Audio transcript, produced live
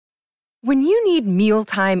When you need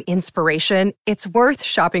mealtime inspiration, it's worth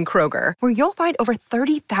shopping Kroger, where you'll find over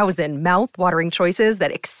 30,000 mouth-watering choices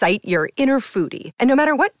that excite your inner foodie. And no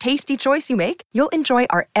matter what tasty choice you make, you'll enjoy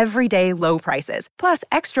our everyday low prices, plus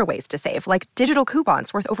extra ways to save, like digital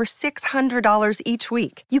coupons worth over $600 each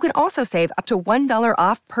week. You can also save up to $1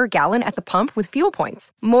 off per gallon at the pump with fuel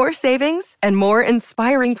points. More savings and more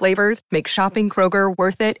inspiring flavors make shopping Kroger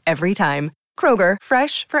worth it every time. Kroger,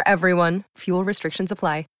 fresh for everyone. Fuel restrictions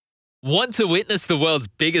apply. Want to witness the world's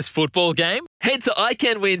biggest football game? Head to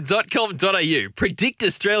iCanWin.com.au, predict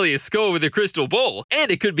Australia's score with a crystal ball, and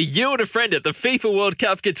it could be you and a friend at the FIFA World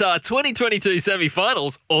Cup Qatar 2022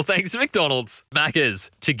 semi-finals, all thanks to McDonald's. Maccas,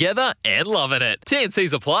 together and loving it.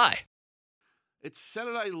 TNCs apply. It's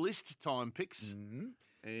Saturday list time picks,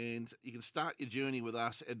 and you can start your journey with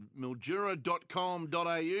us at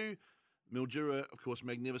mildura.com.au. Mildura, of course,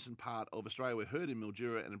 magnificent part of Australia. We're heard in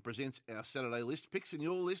Mildura, and it presents our Saturday list picks, and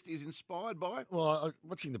your list is inspired by... Well, I was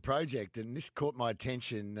watching the project, and this caught my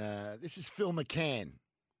attention. This is Phil McCann.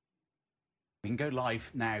 We can go live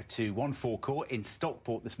now to 1-4 Court in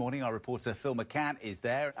Stockport this morning. Our reporter Phil McCann is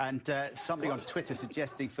there, and somebody on Twitter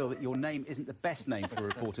suggesting, Phil, that your name isn't the best name for a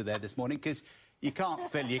reporter there this morning because you can't,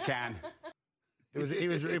 Phil, you can. He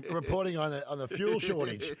was reporting on the fuel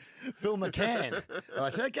shortage. Phil McCann.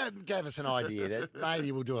 Right, so that gave us an idea that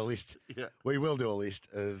maybe we'll do a list. Yeah. We will do a list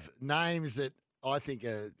of names that I think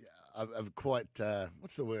are quite.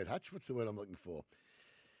 What's the word, Hutch? What's the word I'm looking for?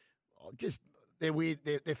 Just they're weird.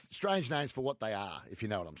 They're strange names for what they are, if you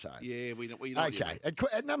know what I'm saying. Yeah, we know. Okay.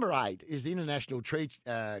 At number 8 is the International Tree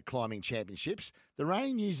Climbing Championships. The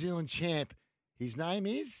reigning New Zealand champ. His name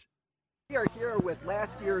is. We are here with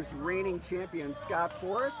last year's reigning champion, Scott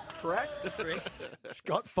Forrest, correct?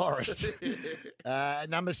 Scott Forrest.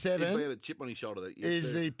 Number 7 He had a chip on his shoulder that year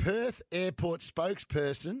is too. the Perth Airport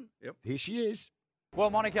spokesperson. Yep. Here she is. Well,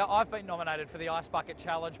 Monica, I've been nominated for the Ice Bucket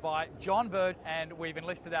Challenge by John Bird, and we've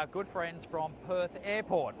enlisted our good friends from Perth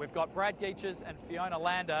Airport. We've got Brad Geaches and Fiona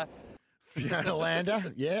Lander. Fiona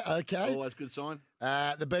Lander, yeah, okay. Always good sign.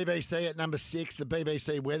 The BBC at number 6, the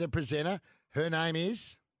BBC weather presenter. Her name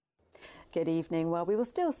is... Good evening. Well, we will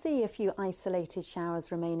still see a few isolated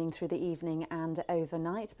showers remaining through the evening and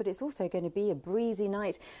overnight, but it's also going to be a breezy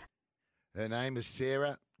night. Her name is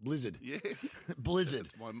Sarah Blizzard. Yes. Blizzard.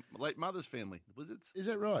 It's my late mother's family, the Blizzards. Is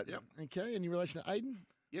that right? Yep. Okay, any relation to Aiden?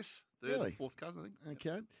 Yes, third Really? or fourth cousin, I think.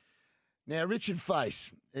 Okay. Now, Richard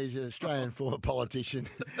Face is an Australian former politician,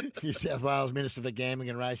 New South Wales Minister for Gambling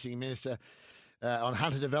and Racing, Minister on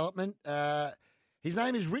Hunter Development. His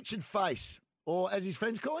name is Richard Face, or as his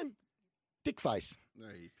friends call him, Dick Face. No,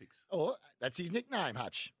 he picks. Oh, that's his nickname,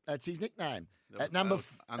 Hutch. That's his nickname. That At number... was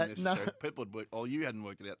unnecessary. People had worked... Oh, you hadn't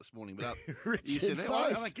worked it out this morning, but you Richard said, Face. oh,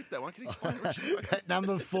 I don't get that one. Can you explain it, Richard Face? At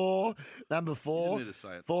number 4, You didn't need to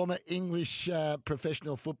say it. former English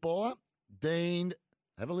professional footballer, Dean...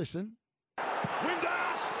 Have a listen.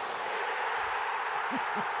 Windass!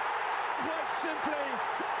 Quite simply,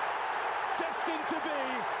 destined to be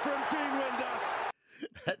from Dean Windass.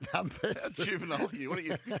 At number... How juvenile are you? What are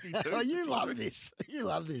you, 52? Oh, you love this. You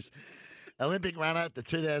love this. Olympic runner at the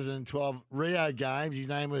 2012 Rio Games. His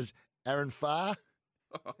name was Aaron Farr.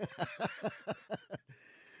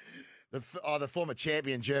 The former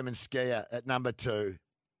champion German skier at number 2.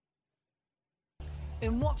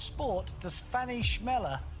 In what sport does Fanny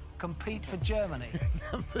Schmeller compete for Germany?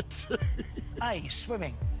 Number 2. A,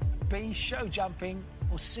 swimming, B, show jumping,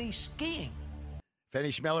 or C, skiing? Fanny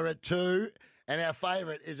Schmeller at 2. And our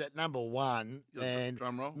favourite is at number 1. You got And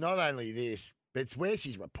drum roll? not only this, but it's where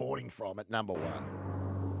she's reporting from at number 1.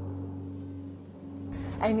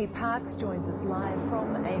 Amy Parks joins us live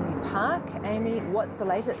from Amy Park. Amy, what's the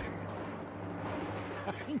latest?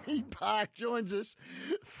 Amy Park joins us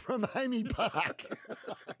from Amy Park.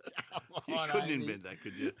 You couldn't invent that,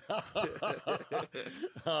 could you?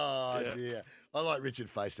 Oh, Yeah. dear. I like Richard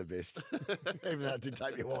Face the best, even though it did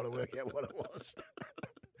take me a while to work out what it was.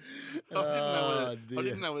 I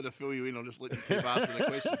didn't know whether to fill you in or just let you keep asking the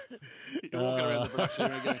question. You're walking around the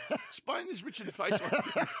production area going, explain this Richard Face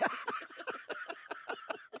one.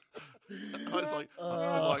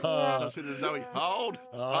 I said to Zoe, hold.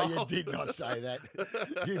 Oh, you did not say that.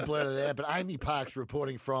 You blurted it out. But Amy Park's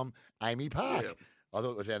reporting from Amy Park. Yeah. I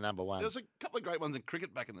thought it was our number 1. There was a couple of great ones in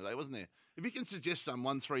cricket back in the day, wasn't there? If you can suggest some,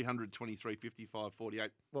 1-300 23 55 48.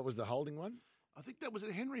 What was the holding one? I think that was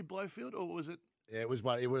it Henry Blowfield or was it Yeah, it was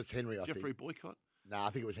one. It was Henry, I Jeffrey think. Boycott? No, I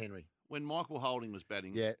think it was Henry. When Michael Holding was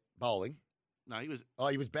batting. Yeah, bowling. No, he was. Oh,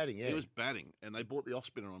 he was batting, yeah. He was batting, and they bought the off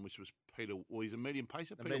spinner on, which was Peter. Well, he's a medium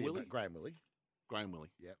pacer. Peter Medium, Willie. Graham Willie. Graham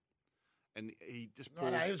Willie. Yep. And he just No,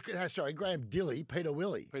 pulled. he was, sorry, Graham Dilly, Peter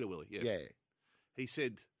Willie. Peter Willie. Yeah. Yeah. He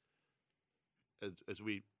said, as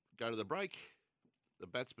we go to the break, the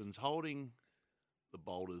batsman's holding, the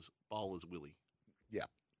bowler's Willie. Yeah.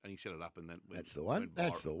 And he set it up, and then That's the one.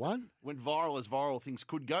 That's the one. Went viral as viral things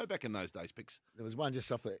could go back in those days, Picks. There was one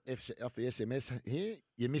just off the SMS here.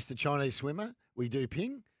 You missed the Chinese swimmer. We do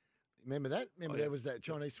ping. Remember that? There was that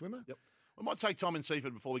Chinese swimmer? Yep. We might take Tom in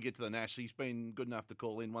Seaford before we get to the Nash. He's been good enough to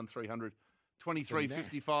call in 1300 23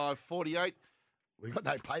 55 48. We've got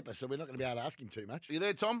no paper, so we're not going to be able to ask him too much. Are you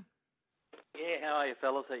there, Tom? Yeah, how are you,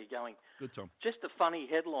 fellas? How you going? Good, Tom. Just a funny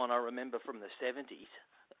headline I remember from the 70s,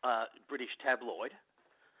 British tabloid.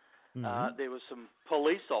 Mm-hmm. There was some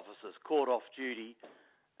police officers caught off duty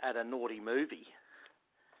at a naughty movie,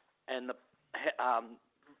 and the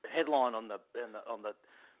headline on the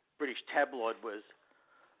British tabloid was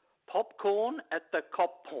 "Popcorn at the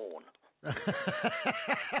Cop Porn."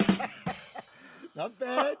 Not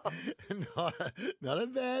bad. Not a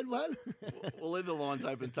bad one. We'll leave the lines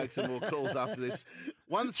open and take some more calls after this.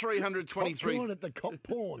 1300 23. Popcorn at the Cop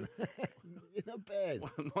Porn. Not bad.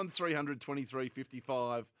 1300 23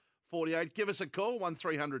 55 48. Give us a call,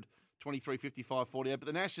 1300 23 55 48. But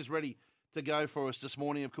the Nash is ready to go for us this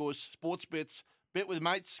morning, of course. Sports bets, bet with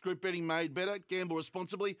mates, group betting made better, gamble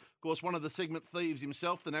responsibly. Of course, one of the segment thieves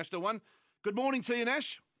himself, the national one. Good morning to you,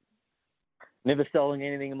 Nash. Never stolen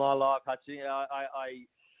anything in my life, Hutchie. I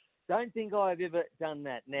don't think I've ever done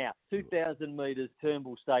that. Now, 2,000 metres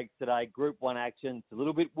Turnbull Stakes today, Group 1 action. It's a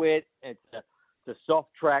little bit wet. It's a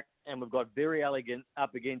soft track, and we've got Very Elegant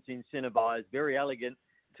up against Incentivise. Very Elegant,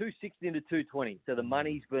 260 to 220. So the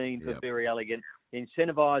money's been for Very Elegant.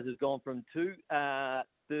 Incentivise has gone from $2.30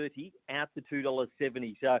 out to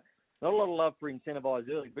 $2.70. So not a lot of love for Incentivise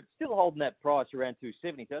early, but still holding that price around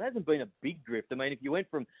 $2.70. So it hasn't been a big drift. I mean, if you went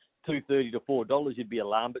from $2.30 to $4, you'd be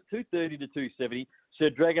alarmed. But $2.30 to $2.70. Sir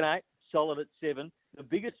Dragonate, solid at 7. The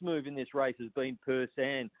biggest move in this race has been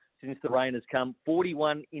Persan since the rain has come,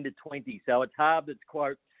 41 into 20. So it's hard. That's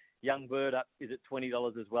quote. Young Bird up is at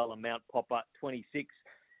 $20 as well, and Mount Popper 26.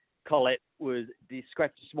 Colette was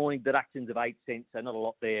scratched this morning, deductions of 8 cents, so not a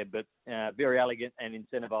lot there, but Very Elegant and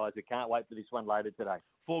Incentivizer. Can't wait for this one later today.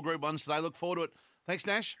 4 Group 1s today. Look forward to it. Thanks,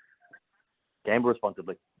 Nash. Gamble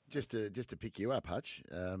responsibly. Just to pick you up, Hutch,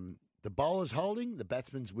 the bowler's holding, the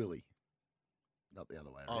batsman's Willie. Not the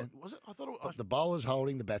other way around. Oh, was it? I thought it was. The bowler's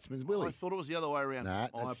holding, the batsman's Willie. I thought it was the other way around. I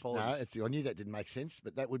apologize. I knew that didn't make sense,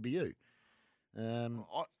 but that would be you.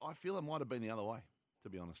 I feel it might have been the other way, to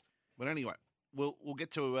be honest. But anyway, we'll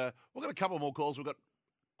get to. We've got a couple more calls. We've got a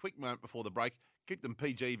quick moment before the break. Keep them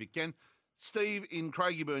PG if you can. Steve in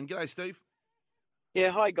Craigieburn. G'day, Steve.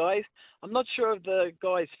 Yeah, hi guys. I'm not sure of the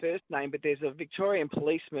guy's first name, but there's a Victorian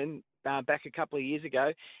policeman back a couple of years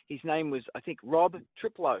ago. His name was, I think, Rob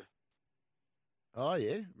Triplo. Oh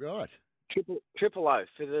yeah, right. Triple O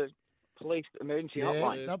for the police emergency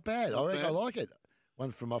hotline. Not bad. I reckon I like it.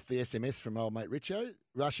 One from off the SMS from old mate Richo.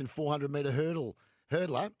 Russian 400-metre hurdler,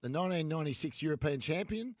 the 1996 European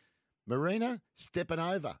champion, Marina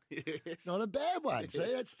Stepanova. Yes. Not a bad one.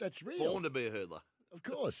 Yes. See, that's real. Born to be a hurdler. Of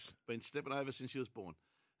course. Been stepping over since she was born.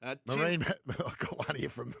 Marine, I got one here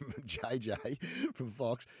from JJ from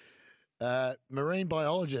Fox. Marine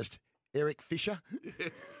biologist Eric Fisher.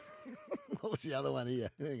 Yes. What was the other one here?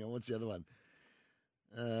 Hang on, what's the other one?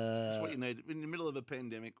 That's what you need. In the middle of a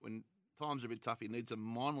pandemic, when times are a bit tough, you need some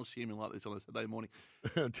mindless humour like this on a Saturday morning.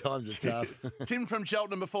 Times are tough. Tim from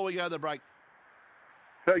Cheltenham before we go to the break.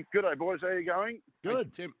 Hey, good day, boys. How you going?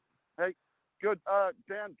 Good. Hey, Tim. Hey, good.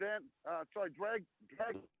 Dan, drag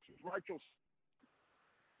Rachel.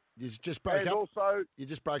 You just broke and up. Also, you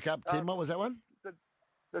just broke up, Tim. What was that one?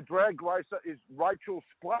 The drag racer is Rachel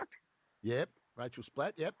Splat. Yep, Rachel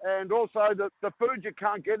Splat, yep. And also, the food you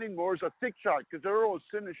can't get anymore is a thick shake because they're all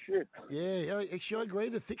thin as shit. Yeah, actually, I agree.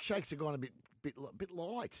 The thick shakes have gone a bit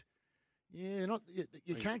light. Yeah,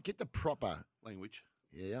 you can't get the proper language.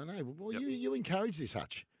 Yeah, I know. Well, you encourage this,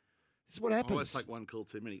 Hutch. This is what happens. Always take one call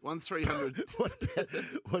too many. 1300.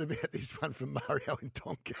 What about this one from Mario in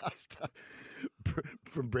Doncaster?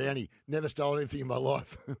 From Brownie. Never stole anything in my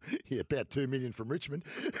life. Yeah, about $2 million from Richmond.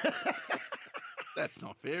 That's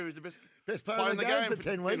not fair. He's the best player in the game for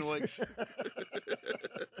 10 weeks.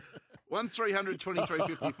 1300 23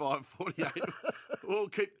 55 48. We'll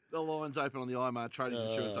keep the lines open on the IMAR Traders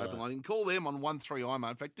Insurance Open Line. You can call them on 13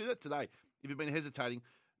 IMAR. In fact, do that today. If you've been hesitating,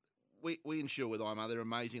 we insure with IMAR. They're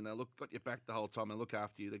amazing. They got your back the whole time. They look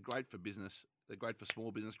after you. They're great for business. They're great for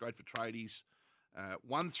small business, great for tradies.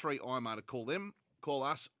 13 IMAR to call them. Call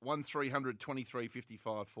us, 1300 23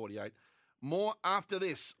 55 48. More after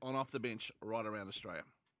this on Off the Bench right around Australia.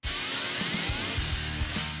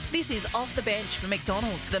 This is Off the Bench for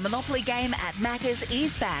McDonald's. The Monopoly game at Macca's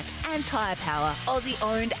is back. And Tyre Power, Aussie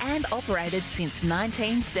owned and operated since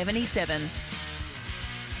 1977.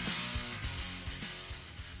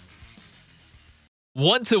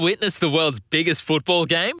 Want to witness the world's biggest football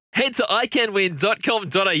game? Head to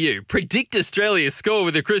iCanWin.com.au, predict Australia's score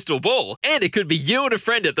with a crystal ball, and it could be you and a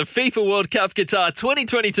friend at the FIFA World Cup Qatar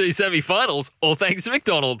 2022 semi-finals, all thanks to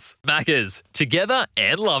McDonald's. Maccas, together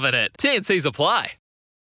and loving it. TNCs apply.